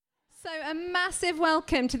So a massive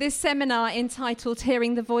welcome to this seminar entitled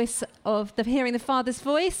Hearing the Father's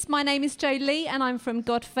Voice. My name is Jo Lee and I'm from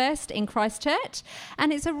God First in Christchurch,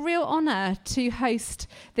 and it's a real honour to host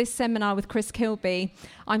this seminar with Chris Kilby.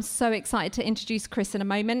 I'm so excited to introduce Chris in a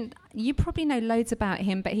moment. You probably know loads about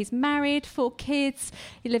him, but he's married, 4 kids,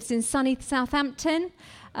 he lives in sunny Southampton.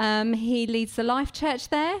 He leads the Life Church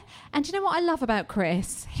there. And do you know what I love about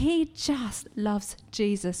Chris? He just loves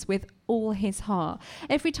Jesus with all his heart.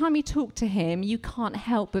 Every time you talk to him, you can't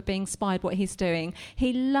help but be inspired what he's doing.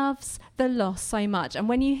 He loves the lost so much. And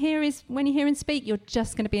when you hear him speak, you're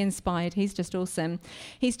just going to be inspired. He's just awesome.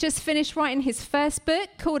 He's just finished writing his first book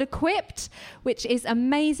called Equipped, which is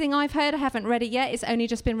amazing. I've heard, I haven't read it yet. It's only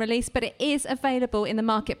just been released, but it is available in the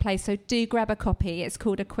marketplace. So do grab a copy. It's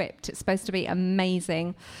called Equipped. It's supposed to be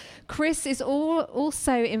amazing. Chris is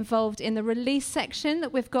also involved in the release section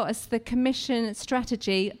that we've got as the commission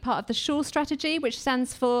strategy, part of the SURE strategy, which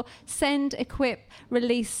stands for Send, Equip,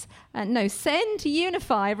 Release. Send,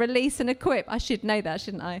 Unify, Release and Equip. I should know that,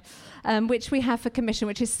 shouldn't I? Which we have for commission,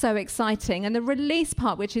 which is so exciting. And the release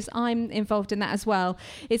part, which is I'm involved in that as well,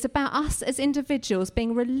 is about us as individuals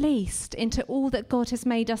being released into all that God has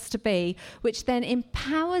made us to be, which then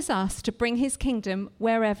empowers us to bring his kingdom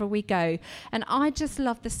wherever we go. And I just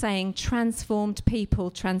love the saying, transformed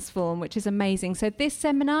people transform, which is amazing. So this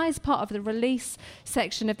seminar is part of the release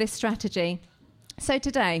section of this strategy. So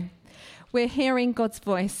today, we're hearing God's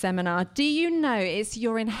voice seminar. Do you know it's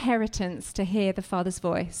your inheritance to hear the Father's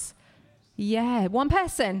voice? Yeah, one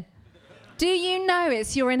person. Do you know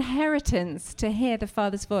it's your inheritance to hear the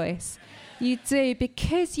Father's voice? You do,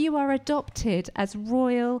 because you are adopted as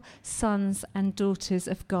royal sons and daughters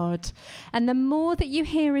of God. And the more that you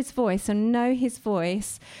hear his voice and know his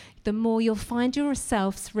voice, the more you'll find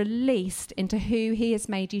yourselves released into who he has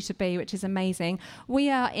made you to be, which is amazing. We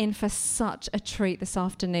are in for such a treat this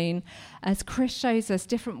afternoon as Chris shows us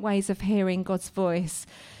different ways of hearing God's voice.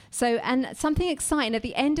 So, and something exciting at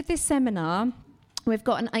the end of this seminar, we've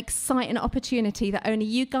got an exciting opportunity that only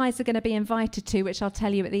you guys are going to be invited to, which I'll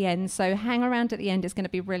tell you at the end. So hang around at the end. It's going to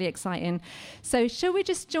be really exciting. So shall we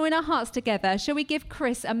just join our hearts together? Shall we give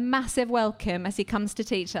Chris a massive welcome as he comes to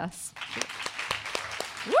teach us?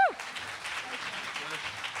 Woo!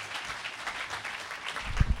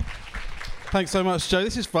 Thanks so much, Jo.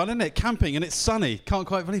 This is fun, isn't it? Camping, and it's sunny. Can't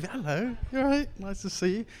quite believe it. Hello. You all right? Nice to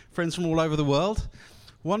see you. Friends from all over the world.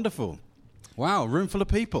 Wonderful. Wow, room full of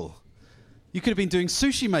people. You could have been doing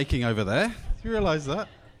sushi making over there. Do you realise that?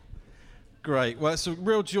 Great. Well, it's a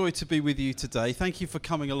real joy to be with you today. Thank you for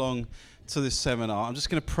coming along to this seminar. I'm just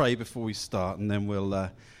going to pray before we start, and then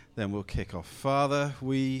we'll kick off. Father,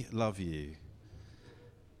 we love you.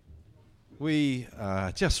 We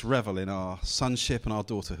just revel in our sonship and our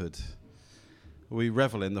daughterhood. We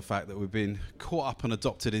revel in the fact that we've been caught up and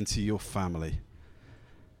adopted into your family.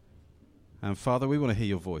 And Father, we want to hear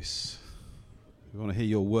your voice. We want to hear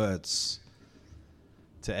your words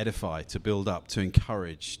to edify, to build up, to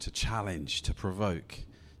encourage, to challenge, to provoke,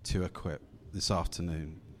 to equip this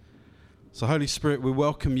afternoon. So Holy Spirit, we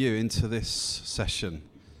welcome you into this session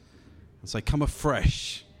and say, come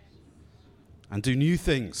afresh and do new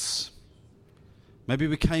things. Maybe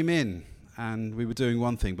we came in and we were doing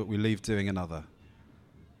one thing, but we leave doing another.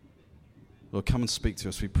 Lord, come and speak to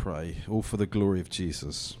us, we pray, all for the glory of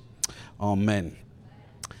Jesus. Amen.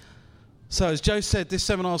 So as Jo said, this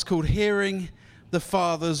seminar is called Hearing the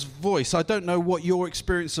Father's Voice. I don't know what your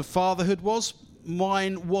experience of fatherhood was.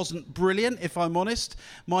 Mine wasn't brilliant, if I'm honest.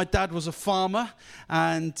 My dad was a farmer,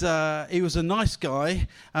 and he was a nice guy.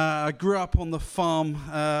 I grew up on the farm,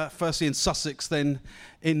 firstly in Sussex, then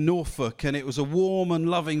in Norfolk, and it was a warm and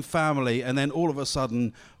loving family, and then all of a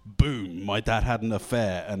sudden, boom, my dad had an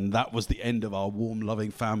affair, and that was the end of our warm,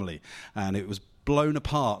 loving family, and it was blown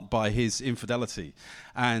apart by his infidelity,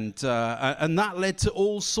 and that led to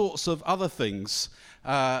all sorts of other things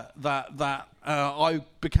that I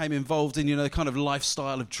became involved in, the kind of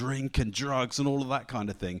lifestyle of drink and drugs and all of that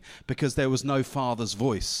kind of thing, because there was no father's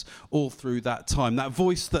voice all through that time. That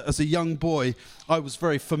voice that as a young boy I was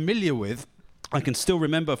very familiar with. I can still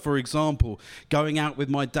remember, for example, going out with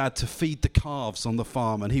my dad to feed the calves on the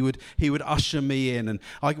farm, and he would usher me in. And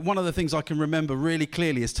one of the things I can remember really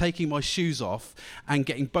clearly is taking my shoes off and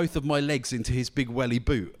getting both of my legs into his big welly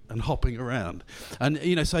boot and hopping around. And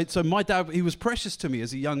so my dad, he was precious to me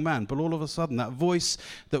as a young man, but all of a sudden that voice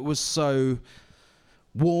that was so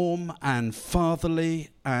warm and fatherly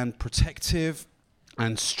and protective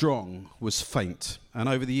and strong was faint. And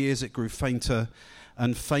over the years it grew fainter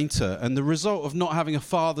and fainter. And the result of not having a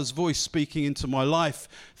father's voice speaking into my life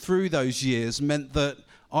through those years meant that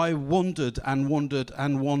I wandered and wandered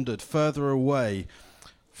and wandered further away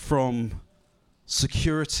from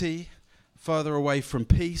security, further away from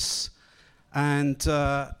peace, and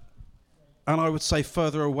I would say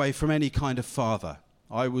further away from any kind of father.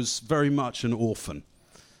 I was very much an orphan.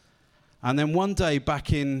 And then one day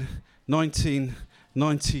back in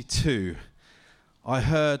 1992, I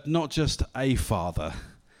heard not just a father,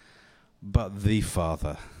 but the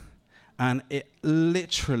Father. And it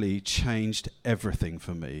literally changed everything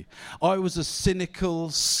for me. I was a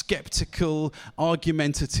cynical, skeptical,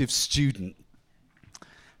 argumentative student.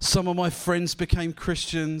 Some of my friends became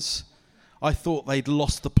Christians. I thought they'd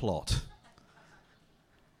lost the plot.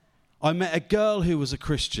 I met a girl who was a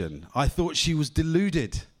Christian. I thought she was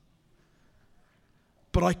deluded.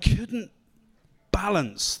 But I couldn't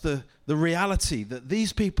balance the reality that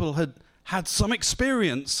these people had some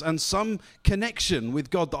experience and some connection with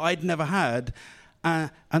God that I'd never had,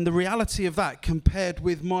 and the reality of that compared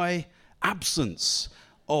with my absence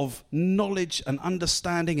of knowledge and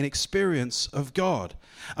understanding and experience of God.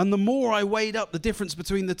 And the more I weighed up the difference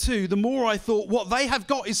between the two, the more I thought what they have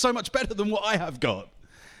got is so much better than what I have got.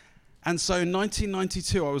 And so in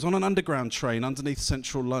 1992, I was on an underground train underneath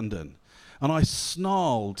central London, and I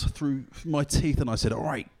snarled through my teeth and I said, "All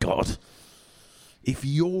right, God, if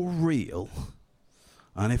you're real,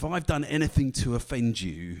 and if I've done anything to offend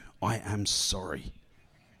you, I am sorry.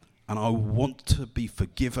 And I want to be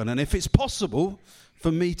forgiven. And if it's possible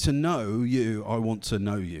for me to know you, I want to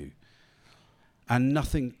know you." And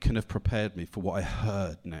nothing can have prepared me for what I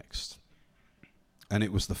heard next. And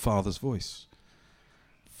it was the Father's voice.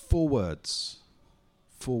 4 words,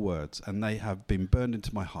 and they have been burned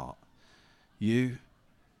into my heart. You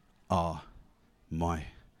are my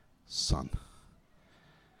son.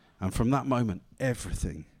 And from that moment,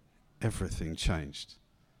 everything changed.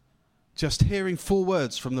 Just hearing 4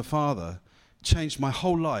 words from the Father changed my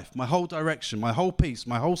whole life, my whole direction, my whole peace,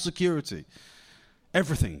 my whole security.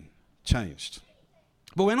 Everything changed.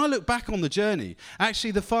 But when I look back on the journey,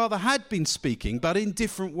 actually the Father had been speaking, but in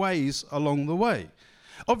different ways along the way.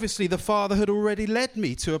 Obviously, the Father had already led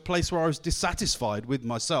me to a place where I was dissatisfied with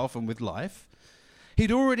myself and with life.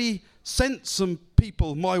 He'd already sent some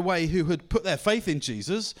people my way who had put their faith in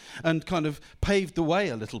Jesus and kind of paved the way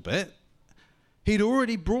a little bit. He'd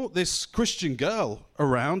already brought this Christian girl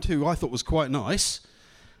around who I thought was quite nice,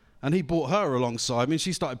 and he brought her alongside me, and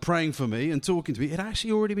she started praying for me and talking to me. He'd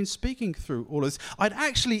actually already been speaking through all of this. I'd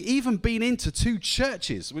actually even been into 2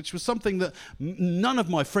 churches, which was something that none of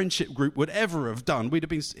my friendship group would ever have done. We'd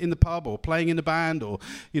have been in the pub or playing in the band or,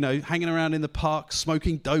 hanging around in the park,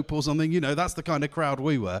 smoking dope or something. That's the kind of crowd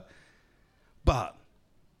we were. But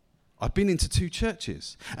I've been into 2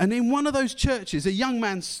 churches. And in one of those churches, a young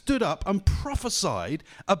man stood up and prophesied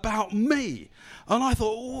about me. And I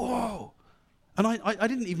thought, whoa. And I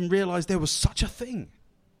didn't even realize there was such a thing.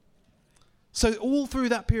 So all through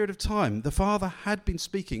that period of time, the Father had been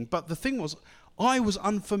speaking. But the thing was, I was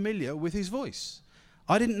unfamiliar with his voice.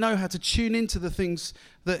 I didn't know how to tune into the things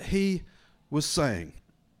that he was saying.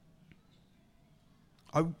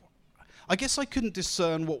 I guess I couldn't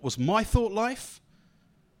discern what was my thought life,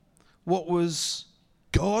 what was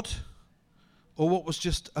God, or what was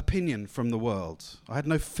just opinion from the world. I had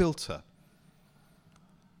no filter.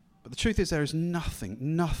 But the truth is there is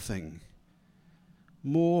nothing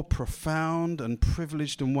more profound and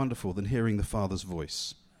privileged and wonderful than hearing the Father's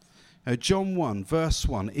voice. Now, John 1, verse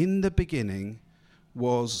 1, in the beginning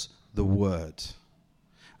was the Word,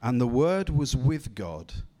 and the Word was with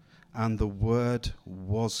God, and the Word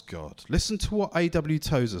was God. Listen to what A.W.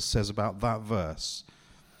 Tozer says about that verse.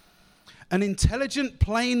 An intelligent,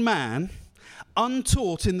 plain man,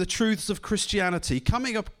 untaught in the truths of Christianity,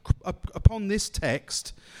 coming up upon this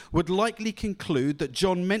text, would likely conclude that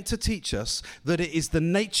John meant to teach us that it is the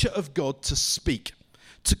nature of God to speak,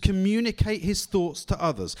 to communicate his thoughts to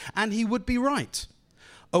others. And he would be right.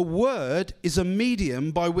 A word is a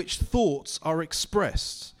medium by which thoughts are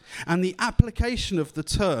expressed. And the application of the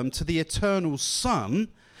term to the eternal Son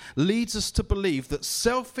leads us to believe that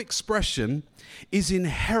self-expression is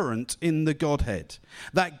inherent in the Godhead,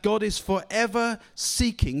 that God is forever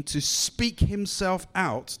seeking to speak himself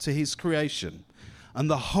out to his creation. And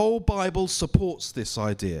the whole Bible supports this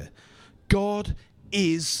idea. God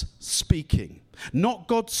is speaking. Not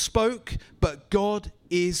God spoke, but God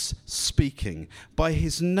is speaking. By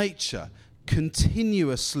his nature,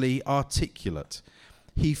 continuously articulate.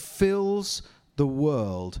 He fills the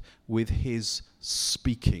world with his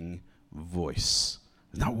speaking voice.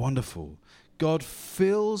 Isn't that wonderful? God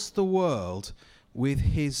fills the world with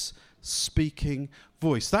his speaking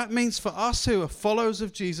voice. That means for us who are followers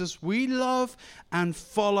of Jesus, we love and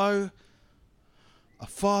follow a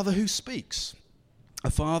Father who speaks. A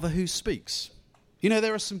Father who speaks. You know,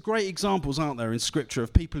 there are some great examples, aren't there, in Scripture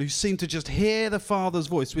of people who seem to just hear the Father's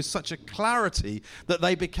voice with such a clarity that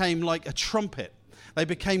they became like a trumpet. They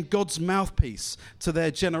became God's mouthpiece to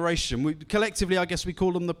their generation. Collectively, I guess we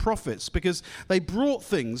call them the prophets, because they brought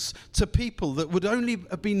things to people that would only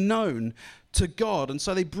have been known to God. And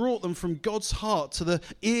so they brought them from God's heart to the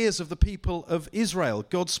ears of the people of Israel,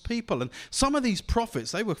 God's people. And some of these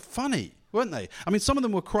prophets, they were funny, weren't they? I mean, some of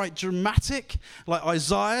them were quite dramatic, like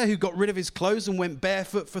Isaiah, who got rid of his clothes and went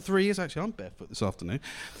barefoot for 3 years. Actually, I'm barefoot this afternoon.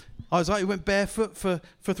 Isaiah, who went barefoot for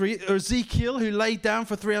 3 years. Or Ezekiel, who laid down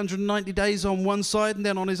for 390 days on one side and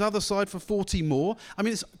then on his other side for 40 more. I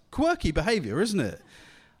mean, it's quirky behavior, isn't it?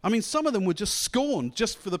 I mean, some of them were just scorned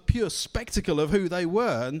just for the pure spectacle of who they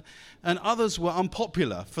were, and others were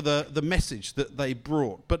unpopular for the message that they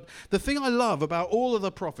brought. But the thing I love about all of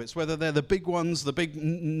the prophets, whether they're the big ones, the big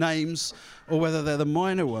names, or whether they're the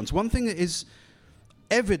minor ones, one thing that is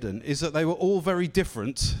evident is that they were all very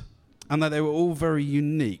different and that they were all very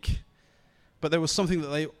unique. But there was something that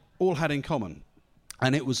they all had in common.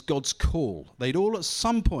 And it was God's call. They'd all at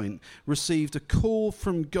some point received a call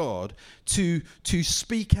from God to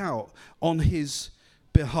speak out on his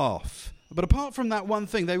behalf. But apart from that one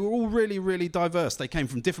thing, they were all really, really diverse. They came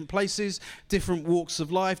from different places, different walks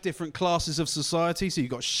of life, different classes of society. So you've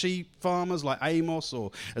got sheep farmers like Amos or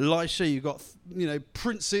Elisha. You've got,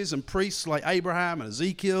 princes and priests like Abraham and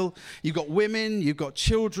Ezekiel. You've got women. You've got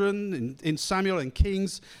children in Samuel and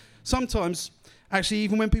Kings. Sometimes, actually,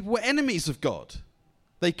 even when people were enemies of God,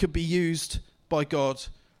 they could be used by God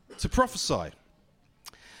to prophesy.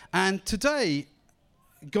 And today,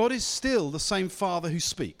 God is still the same Father who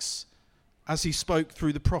speaks as he spoke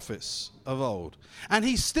through the prophets of old. And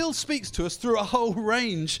he still speaks to us through a whole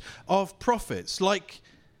range of prophets, like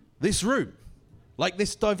this room, like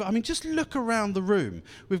this just look around the room.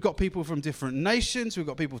 We've got people from different nations, we've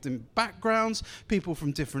got people from different backgrounds, people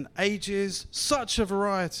from different ages, such a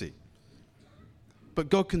variety. But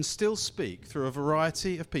God can still speak through a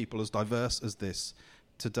variety of people as diverse as this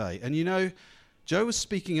today. And Joe was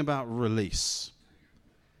speaking about release.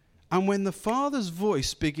 And when the Father's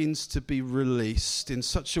voice begins to be released in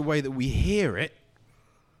such a way that we hear it,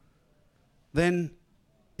 then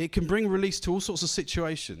it can bring release to all sorts of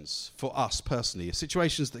situations for us personally.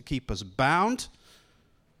 Situations that keep us bound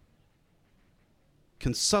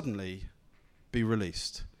can suddenly be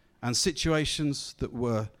released. And situations that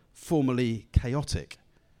were formerly chaotic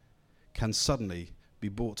can suddenly be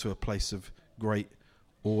brought to a place of great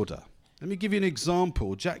order. Let me give you an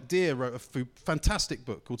example. Jack Deere wrote a fantastic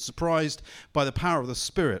book called Surprised by the Power of the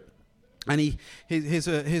Spirit. And here's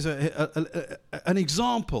an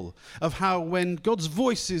example of how when God's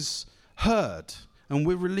voice is heard and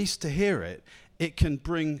we're released to hear it, it can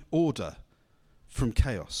bring order from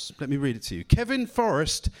chaos. Let me read it to you. Kevin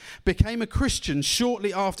Forrest became a Christian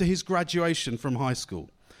shortly after his graduation from high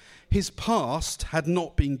school. His past had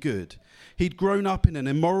not been good. He'd grown up in an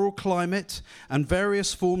immoral climate, and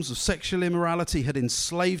various forms of sexual immorality had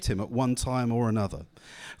enslaved him at one time or another.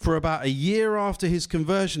 For about a year after his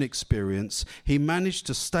conversion experience, he managed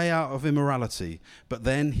to stay out of immorality, but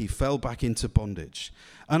then he fell back into bondage.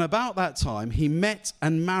 And about that time, he met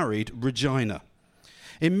and married Regina.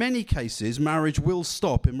 In many cases, marriage will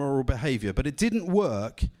stop immoral behavior, but it didn't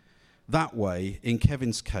work that way in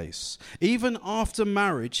Kevin's case. Even after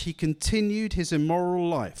marriage, he continued his immoral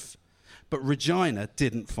life, but Regina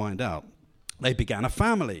didn't find out. They began a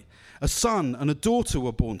family. A son and a daughter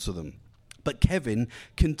were born to them, but Kevin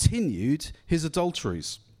continued his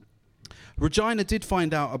adulteries. Regina did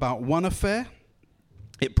find out about one affair.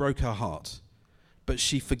 It broke her heart, but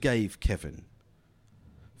she forgave Kevin.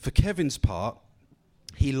 For Kevin's part,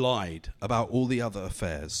 he lied about all the other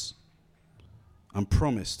affairs and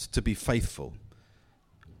promised to be faithful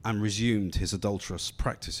and resumed his adulterous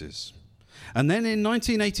practices. And then in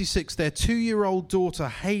 1986, their 2-year-old daughter,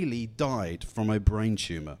 Hayley, died from a brain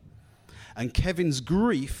tumour. And Kevin's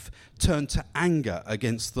grief turned to anger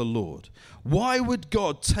against the Lord. Why would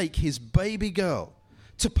God take his baby girl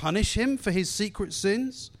to punish him for his secret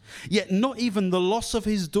sins? Yet not even the loss of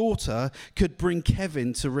his daughter could bring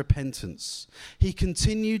Kevin to repentance. He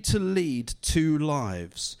continued to lead 2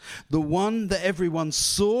 lives. The one that everyone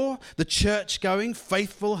saw, the church-going,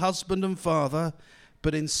 faithful husband and father,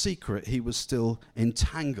 but in secret he was still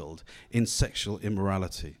entangled in sexual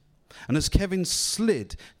immorality. And as Kevin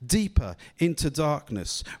slid deeper into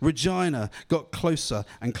darkness, Regina got closer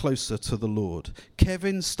and closer to the Lord.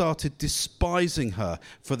 Kevin started despising her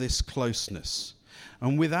for this closeness.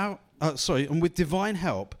 And with divine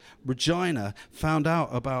help, Regina found out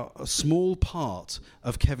about a small part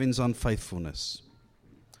of Kevin's unfaithfulness.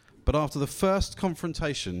 But after the first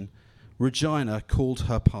confrontation, Regina called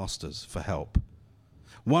her pastors for help.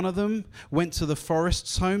 One of them went to the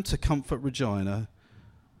Forest's home to comfort Regina,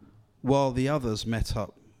 while the others met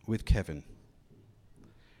up with Kevin.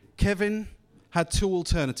 Kevin had two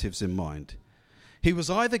alternatives in mind. He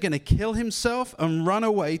was either going to kill himself and run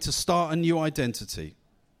away to start a new identity.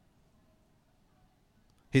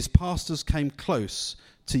 His pastors came close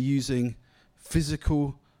to using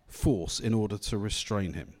physical force in order to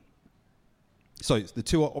restrain him. So the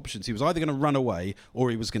two options, he was either going to run away or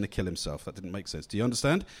he was going to kill himself. That didn't make sense. Do you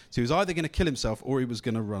understand? So he was either going to kill himself or he was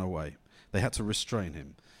going to run away. They had to restrain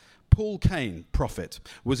him. Paul Cain, prophet,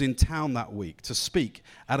 was in town that week to speak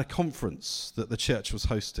at a conference that the church was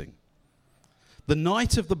hosting. The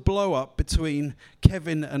night of the blow-up between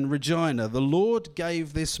Kevin and Regina, the Lord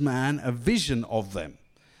gave this man a vision of them.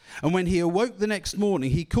 And when he awoke the next morning,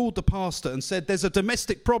 he called the pastor and said, "There's a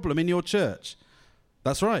domestic problem in your church."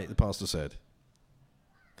 "That's right," the pastor said.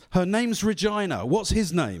 "Her name's Regina. What's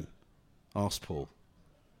his name?" asked Paul.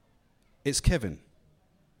 "It's Kevin."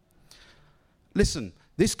 "Listen,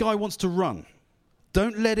 this guy wants to run.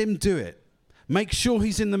 Don't let him do it. Make sure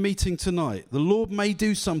he's in the meeting tonight. The Lord may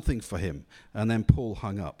do something for him." And then Paul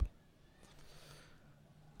hung up.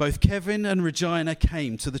 Both Kevin and Regina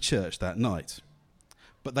came to the church that night,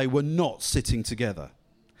 but they were not sitting together.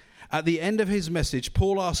 At the end of his message,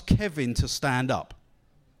 Paul asked Kevin to stand up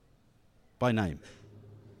by name.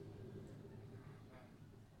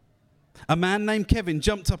 A man named Kevin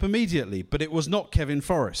jumped up immediately, but it was not Kevin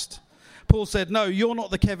Forrest. Paul said, "No, you're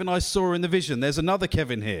not the Kevin I saw in the vision. There's another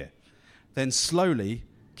Kevin here." Then slowly,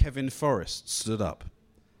 Kevin Forrest stood up.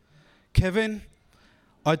 "Kevin,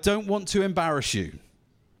 I don't want to embarrass you,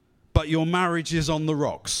 but your marriage is on the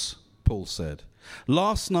rocks," Paul said.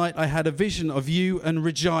 "Last night I had a vision of you and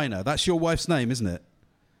Regina." That's your wife's name, isn't it?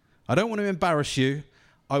 "I don't want to embarrass you.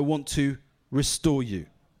 I want to restore you.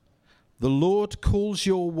 The Lord calls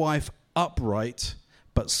your wife upright,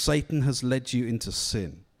 but Satan has led you into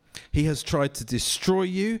sin. He has tried to destroy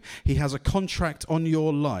you. He has a contract on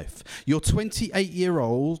your life. You're 28 years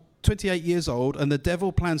old, and the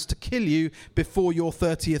devil plans to kill you before your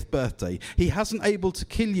 30th birthday. He hasn't able to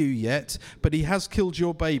kill you yet, but he has killed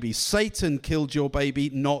your baby. Satan killed your baby,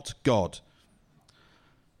 not God."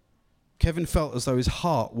 Kevin felt as though his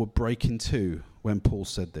heart would break in two when Paul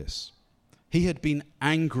said this. He had been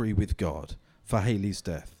angry with God for Haley's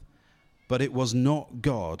death, but it was not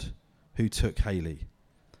God who took Haley.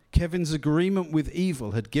 Kevin's agreement with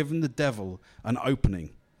evil had given the devil an opening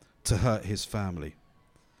to hurt his family.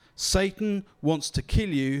 Satan wants to kill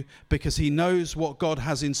you because he knows what God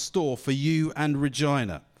has in store for you and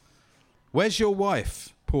Regina. "Where's your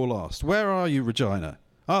wife?" Paul asked. "Where are you, Regina?"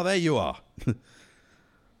 "Oh, there you are."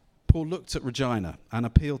 Paul looked at Regina and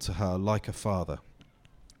appealed to her like a father.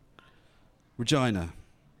 "Regina,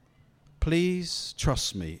 please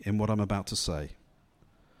trust me in what I'm about to say.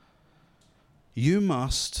 You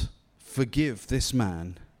must forgive this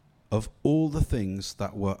man of all the things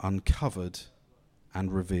that were uncovered and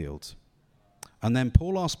revealed." And then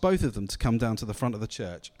Paul asked both of them to come down to the front of the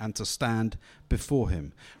church and to stand before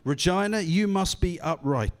him. "Regina, you must be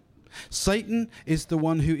upright. Satan is the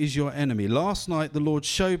one who is your enemy. Last night the Lord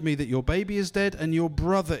showed me that your baby is dead and your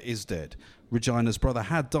brother is dead." Regina's brother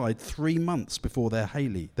had died 3 months before their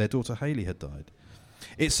daughter Haley had died.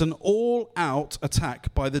 "It's an all-out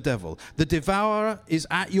attack by the devil. The devourer is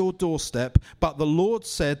at your doorstep, but the Lord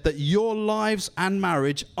said that your lives and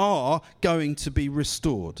marriage are going to be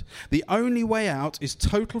restored. The only way out is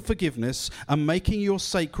total forgiveness and making your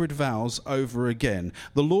sacred vows over again.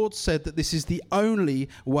 The Lord said that this is the only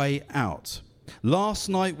way out. Last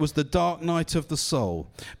night was the dark night of the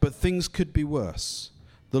soul, but things could be worse.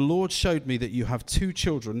 The Lord showed me that you have 2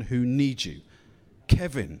 children who need you.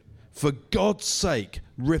 Kevin, for God's sake,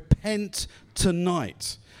 repent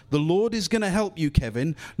tonight. The Lord is going to help you,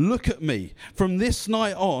 Kevin. Look at me from this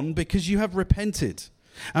night on because you have repented.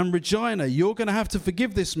 And Regina, you're going to have to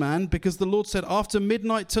forgive this man because the Lord said after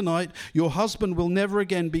midnight tonight, your husband will never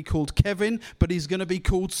again be called Kevin, but he's going to be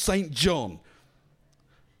called St. John.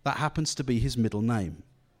 That happens to be his middle name.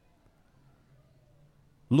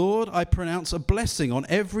 Lord, I pronounce a blessing on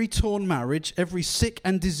every torn marriage, every sick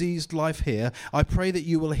and diseased life here. I pray that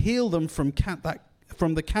you will heal them from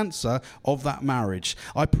the cancer of that marriage.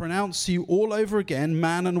 I pronounce you all over again,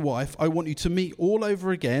 man and wife. I want you to meet all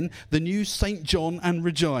over again the new St. John and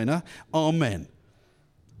Regina. Amen."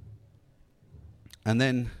 And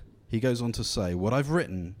then he goes on to say, what I've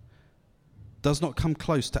written does not come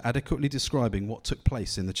close to adequately describing what took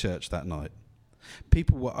place in the church that night.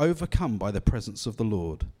 People were overcome by the presence of the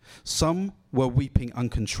Lord. Some were weeping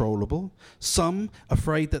uncontrollable. Some,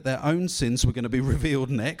 afraid that their own sins were going to be revealed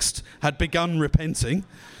next, had begun repenting.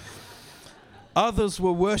 Others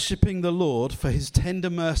were worshipping the Lord for his tender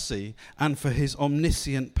mercy and for his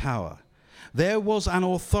omniscient power. There was an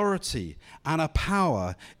authority and a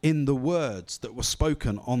power in the words that were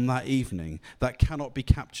spoken on that evening that cannot be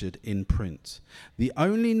captured in print. The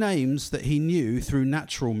only names that he knew through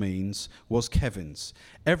natural means was Kevin's.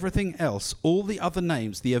 Everything else, all the other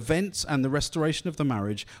names, the events and the restoration of the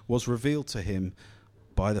marriage was revealed to him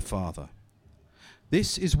by the Father.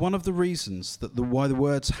 This is one of the reasons that why the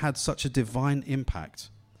words had such a divine impact.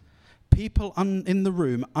 People in the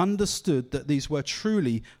room understood that these were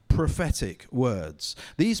truly prophetic words.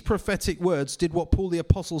 These prophetic words did what Paul the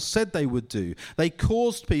Apostle said they would do. They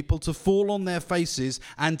caused people to fall on their faces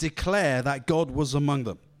and declare that God was among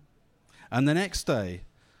them. And the next day,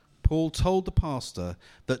 Paul told the pastor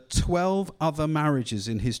that 12 other marriages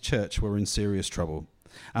in his church were in serious trouble,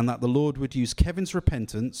 and that the Lord would use Kevin's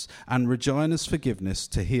repentance and Regina's forgiveness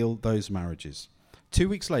to heal those marriages. 2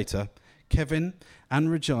 weeks later, Kevin and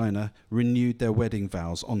Regina renewed their wedding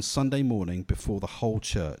vows on Sunday morning before the whole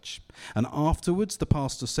church. And afterwards, the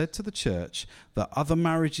pastor said to the church that other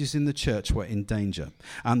marriages in the church were in danger,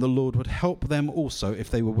 and the Lord would help them also if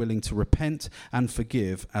they were willing to repent and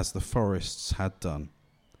forgive as the Forrests had done.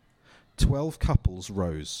 12 couples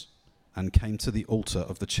rose and came to the altar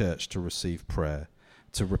of the church to receive prayer,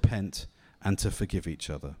 to repent and to forgive each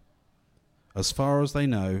other. As far as they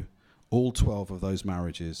know, all 12 of those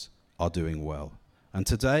marriages are doing well. And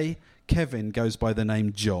today, Kevin goes by the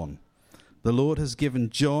name John. The Lord has given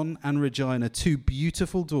John and Regina 2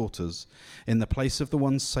 beautiful daughters in the place of the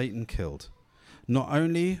ones Satan killed. Not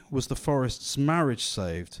only was the Forrests' marriage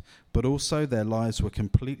saved, but also their lives were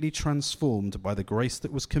completely transformed by the grace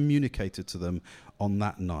that was communicated to them on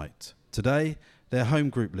that night. Today, they're home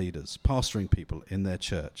group leaders, pastoring people in their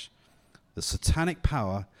church. The satanic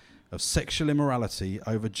power of sexual immorality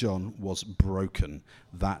over John was broken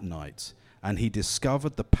that night, and he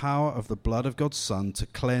discovered the power of the blood of God's Son to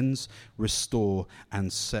cleanse, restore,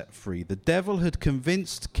 and set free. The devil had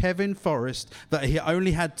convinced Kevin Forrest that he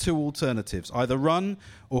only had 2 alternatives, either run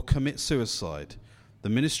or commit suicide. The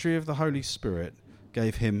ministry of the Holy Spirit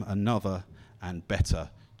gave him another and better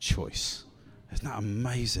choice. Isn't that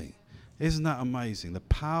amazing? Isn't that amazing? The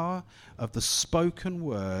power of the spoken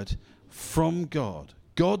word from God.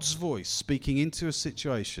 God's voice speaking into a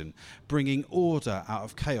situation, bringing order out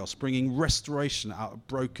of chaos, bringing restoration out of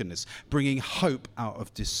brokenness, bringing hope out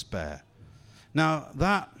of despair. Now,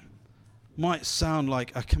 that might sound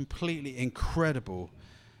like a completely incredible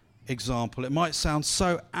example. It might sound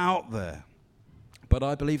so out there, but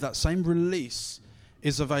I believe that same release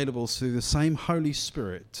is available through the same Holy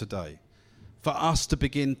Spirit today for us to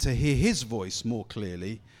begin to hear his voice more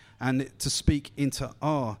clearly and to speak into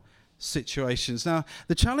our situations. Now,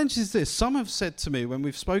 the challenge is this. Some have said to me when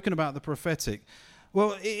we've spoken about the prophetic,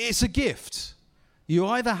 well, it's a gift. You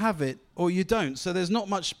either have it or you don't. So there's not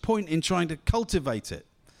much point in trying to cultivate it.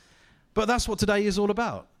 But that's what today is all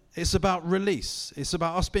about. It's about release. It's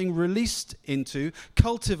about us being released into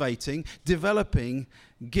cultivating, developing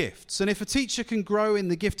gifts. And if a teacher can grow in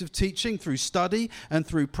the gift of teaching through study and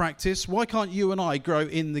through practice, why can't you and I grow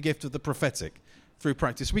in the gift of the prophetic through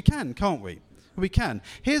practice? We can, can't we? We can.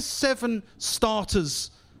 Here's 7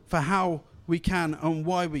 starters for how we can and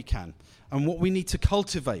why we can and what we need to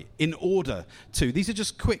cultivate in order to. These are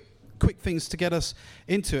just quick things to get us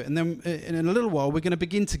into it. And then in a little while, we're going to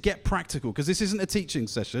begin to get practical because this isn't a teaching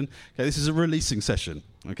session. Okay, this is a releasing session.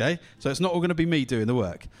 Okay, so it's not all going to be me doing the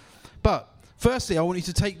work. But firstly, I want you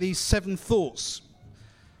to take these 7 thoughts.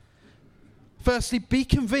 Firstly, be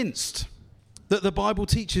convinced that the Bible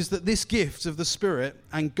teaches that this gift of the Spirit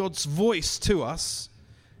and God's voice to us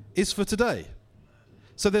is for today.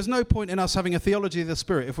 So there's no point in us having a theology of the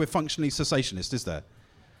Spirit if we're functionally cessationist, is there?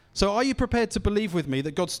 So are you prepared to believe with me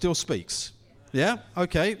that God still speaks? Yeah?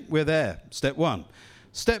 Okay, we're there. Step 1.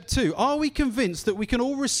 Step 2, are we convinced that we can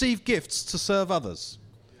all receive gifts to serve others?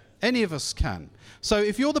 Any of us can. So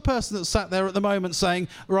if you're the person that's sat there at the moment saying,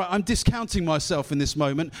 right, I'm discounting myself in this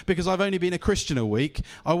moment because I've only been a Christian a week,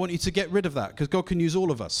 I want you to get rid of that because God can use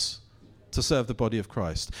all of us to serve the body of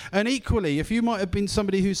Christ. And equally, if you might have been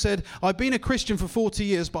somebody who said, I've been a Christian for 40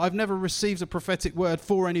 years, but I've never received a prophetic word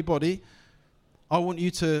for anybody, I want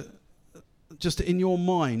you to just in your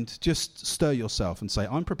mind, just stir yourself and say,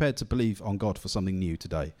 I'm prepared to believe on God for something new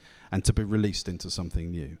today and to be released into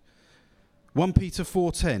something new. 1 Peter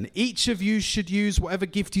 4:10, each of you should use whatever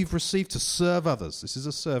gift you've received to serve others. This is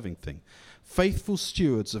a serving thing. Faithful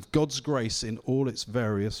stewards of God's grace in all its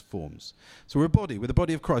various forms. So we're the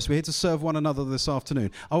body of Christ. We're here to serve one another this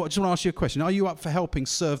afternoon. I just want to ask you a question. Are you up for helping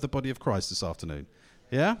serve the body of Christ this afternoon?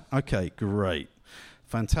 Yeah? Okay, great.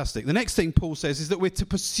 Fantastic. The next thing Paul says is that we're to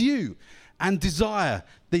pursue and desire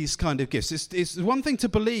these kind of gifts. It's one thing to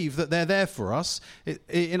believe that they're there for us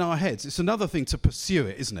in our heads. It's another thing to pursue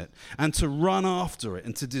it, isn't it? And to run after it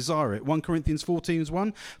and to desire it. 1 Corinthians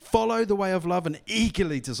 14:1, follow the way of love and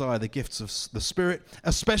eagerly desire the gifts of the Spirit,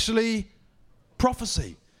 especially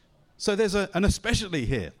prophecy. So there's an especially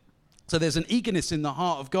here. So there's an eagerness in the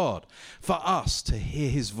heart of God for us to hear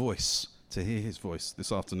his voice,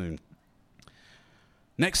 this afternoon.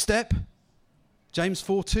 Next step, James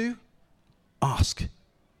 4:2. Ask.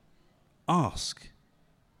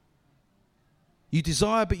 You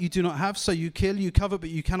desire, but you do not have, so you kill. You covet,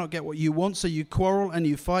 but you cannot get what you want, so you quarrel and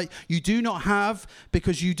you fight. You do not have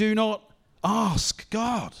because you do not ask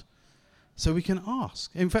God. So we can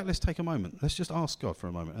ask. In fact, let's take a moment. Let's just ask God for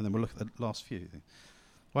a moment, and then we'll look at the last few.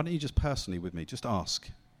 Why don't you just personally with me, just ask.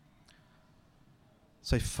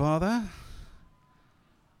 Say, Father,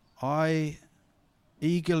 I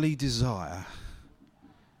eagerly desire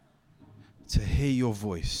to hear your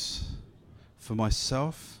voice for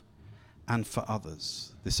myself and for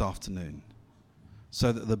others this afternoon,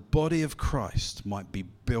 so that the body of Christ might be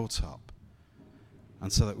built up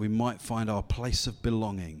and so that we might find our place of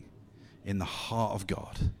belonging in the heart of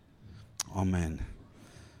God. Amen.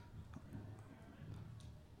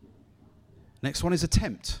 Next one is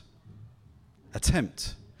attempt.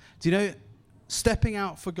 Attempt. Do you know, stepping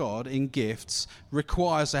out for God in gifts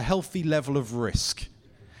requires a healthy level of risk.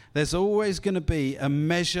 There's always going to be a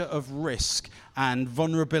measure of risk and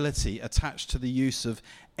vulnerability attached to the use of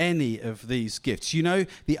any of these gifts. You know,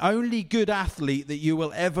 the only good athlete that you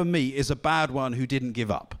will ever meet is a bad one who didn't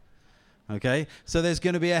give up. Okay? So there's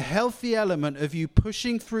going to be a healthy element of you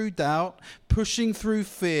pushing through doubt, pushing through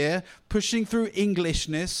fear, pushing through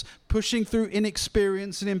Englishness, pushing through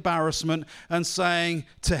inexperience and embarrassment, and saying,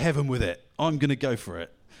 to heaven with it. I'm going to go for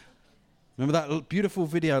it. Remember that beautiful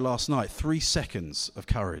video last night? 3 seconds of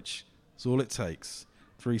courage. That's all it takes.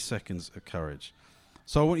 3 seconds of courage.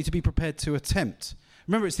 So I want you to be prepared to attempt.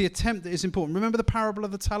 Remember, it's the attempt that is important. Remember the parable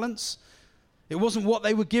of the talents? It wasn't what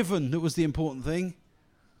they were given that was the important thing.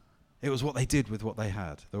 It was what they did with what they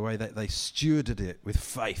had. The way that they stewarded it with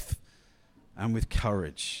faith and with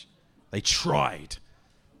courage. They tried.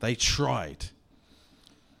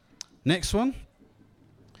 Next one.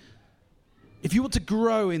 If you want to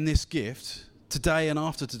grow in this gift today and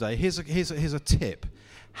after today, here's a tip.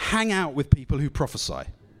 Hang out with people who prophesy.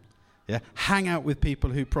 Yeah, hang out with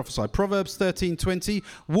people who prophesy. Proverbs 13:20,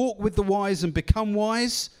 walk with the wise and become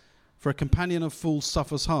wise, for a companion of fools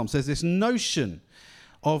suffers harm. So there's this notion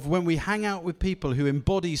of when we hang out with people who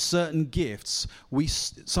embody certain gifts,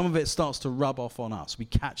 some of it starts to rub off on us. We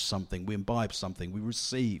catch something, we imbibe something, we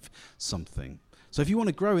receive something. So if you want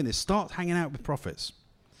to grow in this, start hanging out with prophets.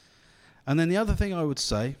 And then the other thing I would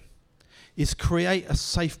say is create a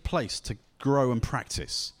safe place to grow and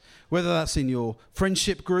practice. Whether that's in your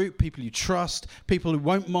friendship group, people you trust, people who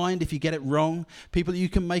won't mind if you get it wrong, people that you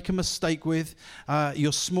can make a mistake with,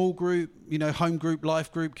 your small group, home group,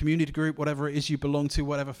 life group, community group, whatever it is you belong to,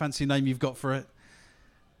 whatever fancy name you've got for it.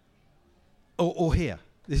 Or here.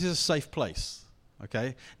 This is a safe place,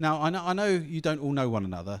 okay? Now, I know you don't all know one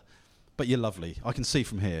another, but you're lovely. I can see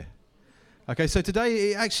from here. Okay, so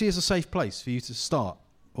today it actually is a safe place for you to start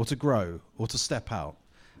or to grow or to step out.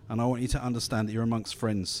 And I want you to understand that you're amongst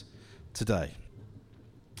friends today.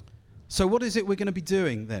 So what is it we're going to be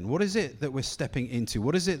doing then? What is it that we're stepping into?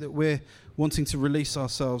 What is it that we're wanting to release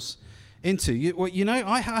ourselves into?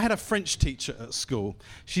 I had a French teacher at school.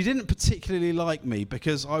 She didn't particularly like me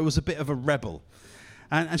because I was a bit of a rebel.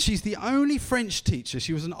 And she's the only French teacher.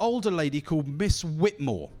 She was an older lady called Miss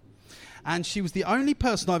Whitmore. And she was the only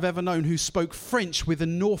person I've ever known who spoke French with a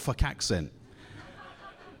Norfolk accent.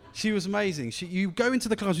 She was amazing. You go into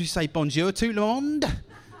the class and you say, bonjour tout le monde.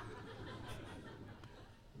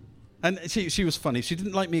 And she was funny. She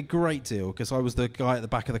didn't like me a great deal because I was the guy at the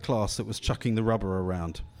back of the class that was chucking the rubber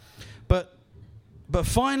around. But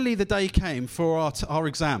finally the day came for our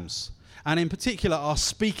exams. And in particular, our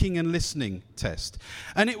speaking and listening test.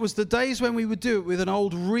 And it was the days when we would do it with an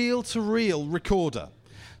old reel-to-reel recorder.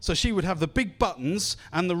 So she would have the big buttons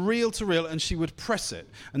and the reel-to-reel, and she would press it.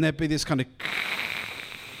 And there'd be this kind of...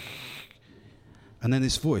 And then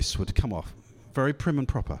this voice would come off, very prim and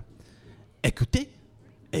proper. Écoutez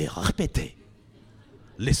et répétez.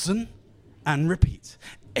 Listen and repeat.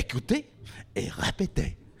 Écoutez et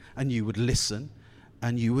répétez. and you would listen,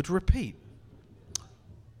 and you would repeat.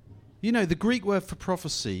 You know, the Greek word for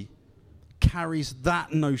prophecy carries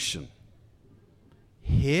that notion.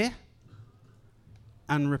 Hear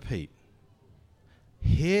and repeat.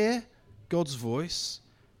 Hear God's voice,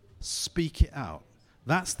 speak it out.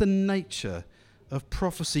 That's the nature of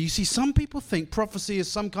prophecy. You see, some people think prophecy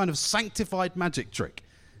is some kind of sanctified magic trick.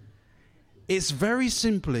 It's very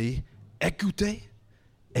simply écoutez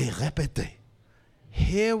et répétez.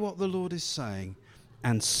 Hear what the Lord is saying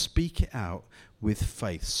and speak it out with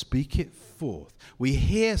faith. Speak it forth. We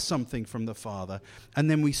hear something from the Father and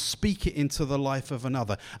then we speak it into the life of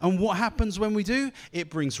another. And what happens when we do? It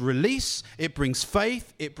brings release, it brings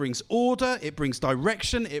faith, it brings order, it brings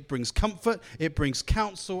direction, it brings comfort, it brings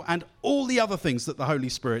counsel, and all the other things that the Holy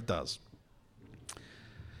Spirit does.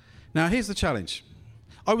 Now, here's the challenge.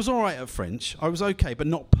 I was all right at French. I was okay, but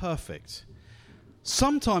not perfect.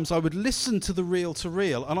 Sometimes I would listen to the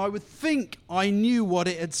reel-to-reel and I would think I knew what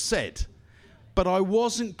it had said, but I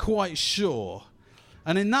wasn't quite sure.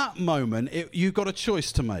 And in that moment, you've got a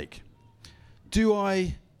choice to make. Do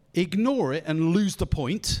I ignore it and lose the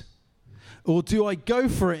point? Or do I go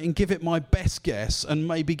for it and give it my best guess and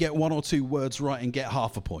maybe get one or two words right and get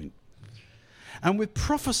half a point? And with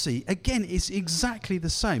prophecy, again, it's exactly the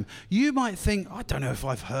same. You might think, I don't know if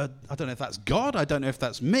I've heard, I don't know if that's God, I don't know if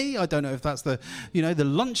that's me, I don't know if that's the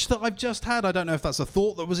lunch that I've just had, I don't know if that's a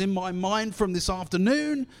thought that was in my mind from this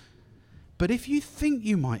afternoon. But if you think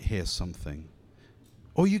you might hear something,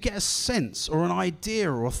 or you get a sense or an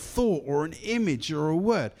idea or a thought or an image or a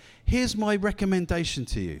word, here's my recommendation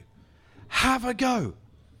to you. Have a go.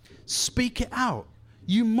 Speak it out.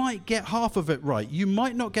 You might get half of it right. You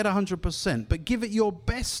might not get 100%, but give it your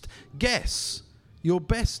best guess. Your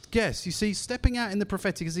best guess. You see, stepping out in the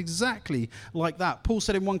prophetic is exactly like that. Paul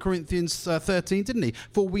said in 1 Corinthians 13, didn't he?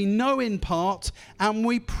 For we know in part and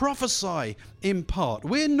we prophesy in part.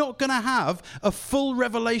 We're not going to have a full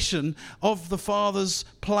revelation of the Father's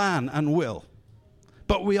plan and will.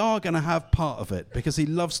 But we are going to have part of it because he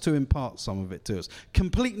loves to impart some of it to us.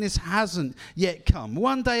 Completeness hasn't yet come.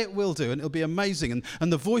 One day it will do, and it'll be amazing.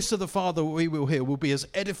 And the voice of the Father we will hear will be as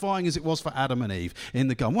edifying as it was for Adam and Eve in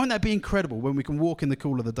the garden. Won't that be incredible when we can walk in the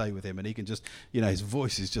cool of the day with him and he can just, his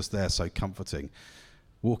voice is just there so comforting,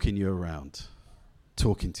 walking you around,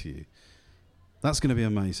 talking to you. That's going to be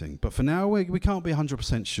amazing. But for now, we can't be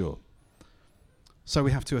 100% sure. So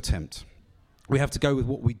we have to attempt. We have to go with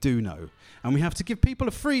what we do know. And we have to give people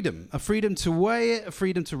a freedom to weigh it, a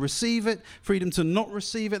freedom to receive it, freedom to not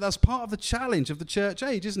receive it. That's part of the challenge of the church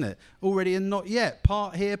age, isn't it? Already and not yet.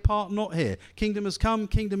 Part here, part not here. Kingdom has come,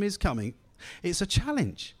 kingdom is coming. It's a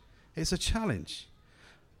challenge. It's a challenge.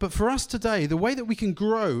 But for us today, the way that we can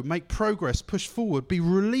grow, make progress, push forward, be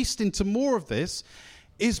released into more of this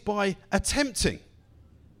is by attempting,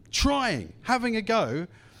 trying, having a go,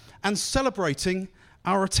 and celebrating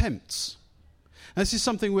our attempts. And this is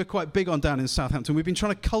something we're quite big on down in Southampton. We've been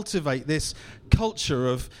trying to cultivate this culture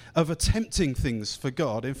of attempting things for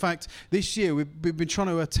God. In fact, this year we've been trying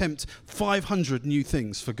to attempt 500 new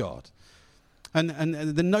things for God. And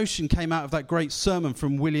the notion came out of that great sermon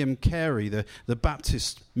from William Carey, the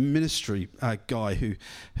Baptist ministry guy who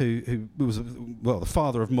was, the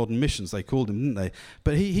father of modern missions, they called him, didn't they?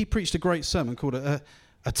 But he preached a great sermon called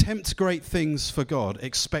Attempt Great Things for God,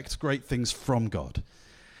 Expect Great Things from God.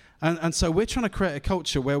 And so we're trying to create a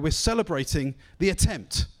culture where we're celebrating the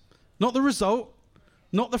attempt. Not the result,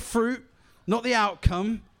 not the fruit, not the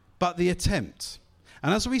outcome, but the attempt.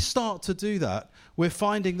 And as we start to do that, we're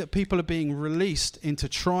finding that people are being released into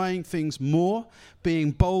trying things more,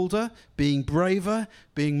 being bolder, being braver,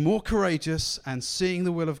 being more courageous, and seeing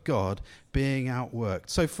the will of God being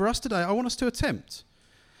outworked. So for us today, I want us to attempt.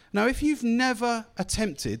 Now, if you've never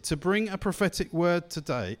attempted to bring a prophetic word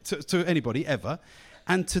today to anybody ever,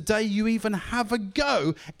 and today you even have a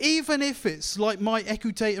go, even if it's like my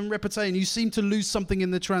écoutez and répétez and you seem to lose something in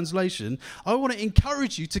the translation, I want to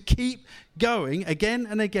encourage you to keep going again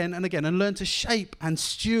and again and again and learn to shape and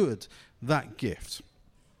steward that gift.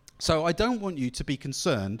 So I don't want you to be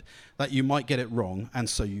concerned that you might get it wrong and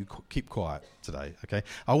so you keep quiet today, okay?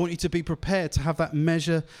 I want you to be prepared to have that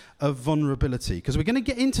measure of vulnerability because we're going to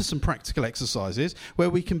get into some practical exercises where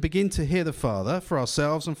we can begin to hear the Father for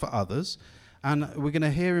ourselves and for others. And we're going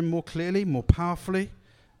to hear him more clearly, more powerfully,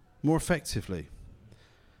 more effectively.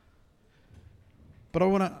 But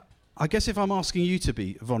I guess if I'm asking you to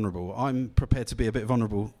be vulnerable, I'm prepared to be a bit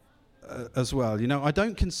vulnerable as well. I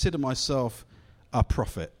don't consider myself a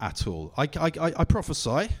prophet at all. I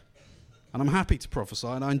prophesy, and I'm happy to prophesy,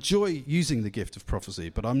 and I enjoy using the gift of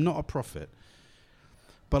prophecy, but I'm not a prophet.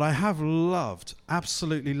 But I have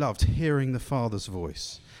absolutely loved hearing the Father's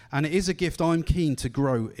voice. And it is a gift I'm keen to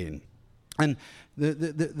grow in. And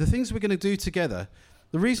the things we're going to do together,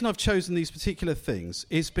 the reason I've chosen these particular things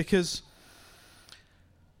is because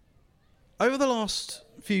over the last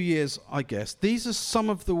few years, I guess, these are some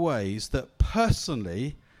of the ways that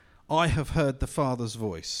personally I have heard the Father's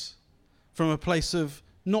voice. From a place of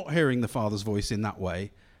not hearing the Father's voice in that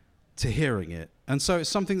way to hearing it. And so it's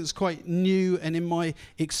something that's quite new and in my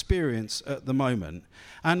experience at the moment.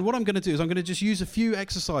 And what I'm going to do is I'm going to just use a few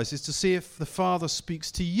exercises to see if the Father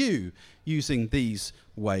speaks to you using these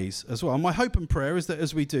ways as well. And my hope and prayer is that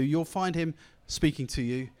as we do, you'll find him speaking to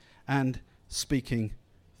you and speaking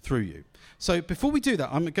through you. So before we do that,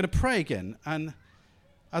 I'm going to pray again. And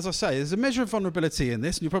as I say, there's a measure of vulnerability in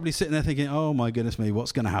this. And you're probably sitting there thinking, oh my goodness me,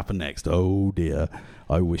 what's going to happen next? Oh dear,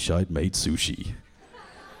 I wish I'd made sushi.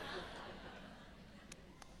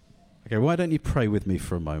 Okay, why don't you pray with me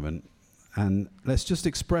for a moment, and let's just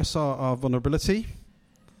express our vulnerability,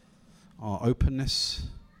 our openness,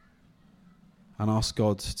 and ask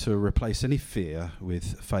God to replace any fear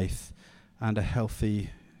with faith and a healthy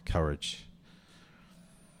courage.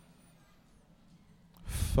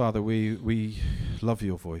 Father, we love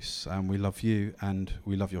your voice, and we love you, and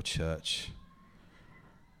we love your church.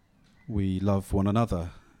 We love one another.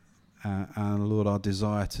 And Lord, our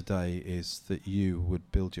desire today is that you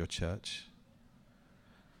would build your church,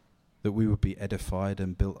 that we would be edified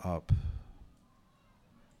and built up,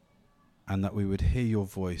 and that we would hear your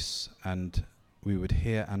voice and we would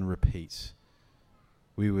hear and repeat.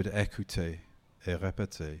 We would écouter et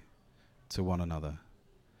répéter to one another,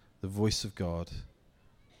 the voice of God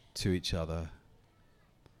to each other.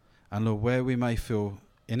 And Lord, where we may feel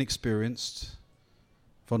inexperienced,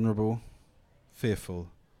 vulnerable, fearful,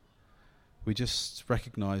 we just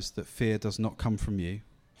recognize that fear does not come from you.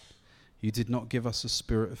 You did not give us a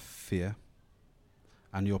spirit of fear,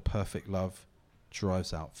 and your perfect love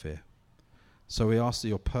drives out fear. So we ask that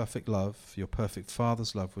your perfect love, your perfect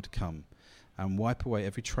Father's love would come and wipe away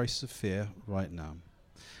every trace of fear right now.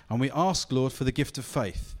 And we ask, Lord, for the gift of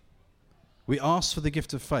faith. We ask for the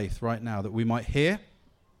gift of faith right now, that we might hear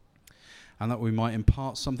and that we might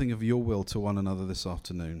impart something of your will to one another this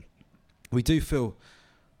afternoon. We do feel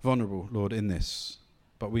vulnerable, Lord, in this,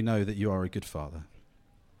 but we know that you are a good Father,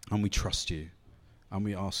 and we trust you, and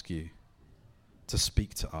we ask you to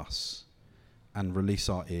speak to us and release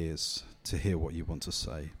our ears to hear what you want to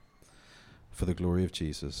say. For the glory of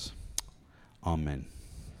Jesus. Amen.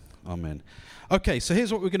 Amen. Okay, so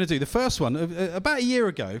here's what we're going to do. The first one, about a year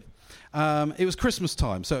ago, it was Christmas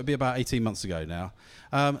time, so it would be about 18 months ago now.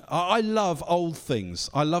 I love old things.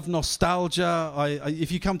 I love nostalgia.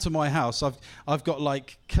 If you come to my house, I've got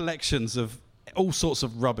like collections of all sorts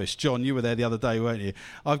of rubbish. John, you were there the other day, weren't you?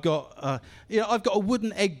 I've got a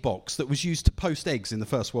wooden egg box that was used to post eggs in the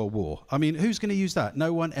First World War. I mean, who's going to use that?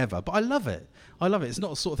 No one ever. But I love it. I love it. It's not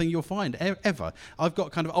the sort of thing you'll find ever. I've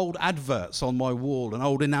got kind of old adverts on my wall and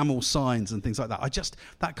old enamel signs and things like that.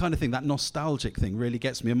 That kind of thing, that nostalgic thing really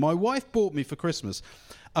gets me. And my wife bought me for Christmas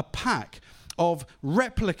a pack of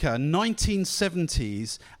replica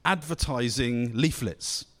 1970s advertising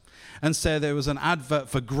leaflets. And so there was an advert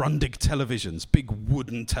for Grundig televisions, big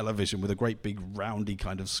wooden television with a great big roundy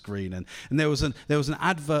kind of screen. And there was an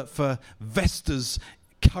advert for Vesta's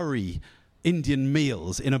curry Indian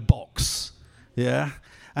meals in a box. Yeah.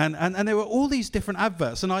 And there were all these different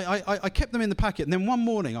adverts, and I kept them in the packet. And then one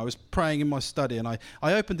morning I was praying in my study, and I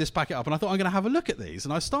opened this packet up, and I thought, I'm going to have a look at these.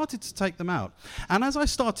 And I started to take them out. And as I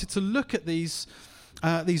started to look at these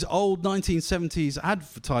old 1970s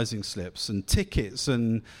advertising slips and tickets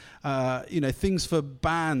and things for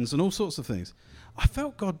bands and all sorts of things, I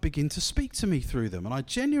felt God begin to speak to me through them. And I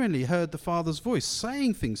genuinely heard the Father's voice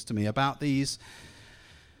saying things to me about these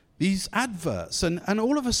adverts, and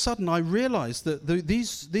all of a sudden I realized that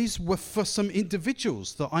these were for some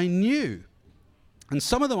individuals that I knew. And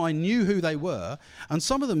some of them I knew who they were, and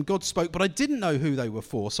some of them God spoke, but I didn't know who they were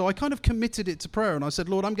for. So I kind of committed it to prayer, and I said,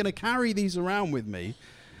 Lord, I'm going to carry these around with me.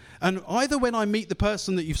 And either when I meet the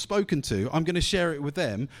person that you've spoken to, I'm going to share it with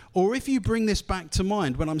them, or if you bring this back to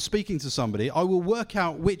mind when I'm speaking to somebody, I will work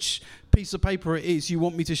out which piece of paper it is you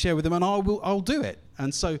want me to share with them, and I'll do it.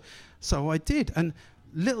 And so I did. And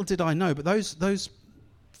little did I know, but those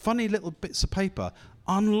funny little bits of paper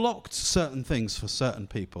unlocked certain things for certain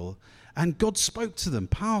people, and God spoke to them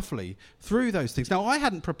powerfully through those things. Now, I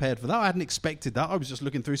hadn't prepared for that. I hadn't expected that. I was just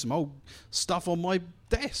looking through some old stuff on my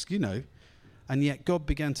desk, and yet God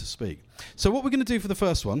began to speak. So what we're going to do for the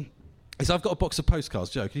first one is I've got a box of postcards.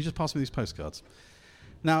 Joe, can you just pass me these postcards?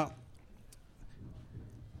 Now,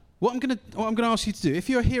 what I'm going to ask you to do, if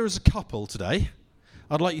you're here as a couple today,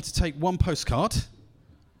 I'd like you to take one postcard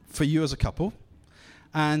for you as a couple.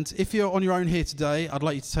 And if you're on your own here today, I'd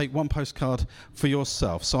like you to take one postcard for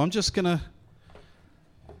yourself. So I'm just going to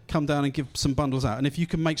come down and give some bundles out. And if you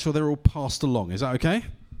can make sure they're all passed along. Is that okay?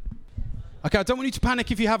 Okay, I don't want you to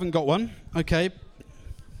panic if you haven't got one. Okay.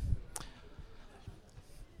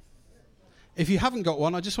 If you haven't got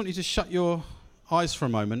one, I just want you to shut your eyes for a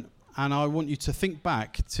moment. And I want you to think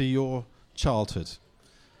back to your childhood.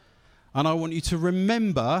 And I want you to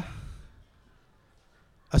remember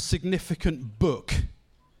a significant book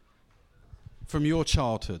from your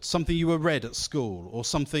childhood, something you were read at school, or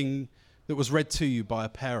something that was read to you by a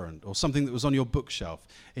parent, or something that was on your bookshelf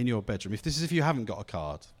in your bedroom. If you haven't got a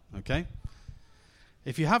card, okay?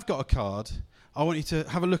 If you have got a card, I want you to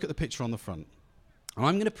have a look at the picture on the front. And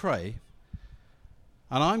I'm going to pray,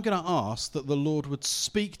 and I'm going to ask that the Lord would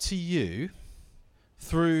speak to you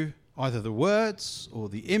through either the words or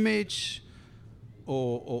the image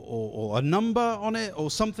or a number on it or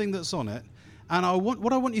something that's on it. And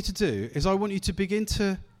what I want you to do is I want you to begin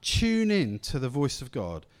to tune in to the voice of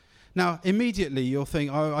God. Now, immediately you'll think,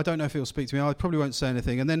 oh, I don't know if he'll speak to me. I probably won't say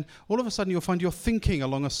anything. And then all of a sudden you'll find you're thinking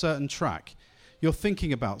along a certain track. You're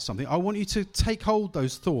thinking about something. I want you to take hold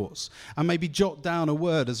those thoughts and maybe jot down a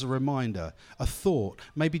word as a reminder, a thought,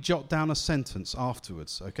 maybe jot down a sentence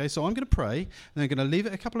afterwards. Okay, so I'm going to pray, and I'm going to leave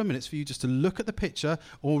it a couple of minutes for you just to look at the picture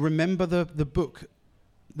or remember the book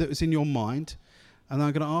that was in your mind. And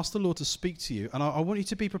I'm going to ask the Lord to speak to you. And I want you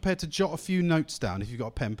to be prepared to jot a few notes down if you've got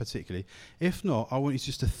a pen particularly. If not, I want you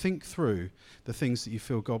just to think through the things that you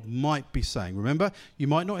feel God might be saying. Remember, you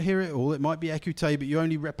might not hear it all. It might be écouté, but you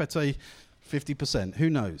only répété 50%. Who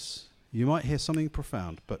knows? You might hear something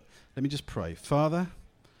profound. But let me just pray. Father,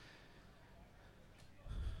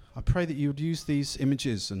 I pray that you would use these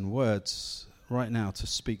images and words right now to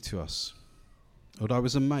speak to us. Lord, I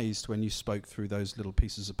was amazed when you spoke through those little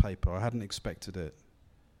pieces of paper. I hadn't expected it.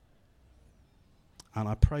 And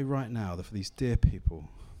I pray right now that for these dear people,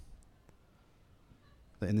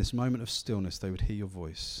 that in this moment of stillness they would hear your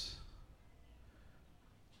voice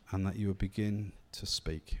and that you would begin to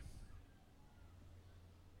speak.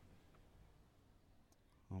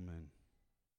 Amen.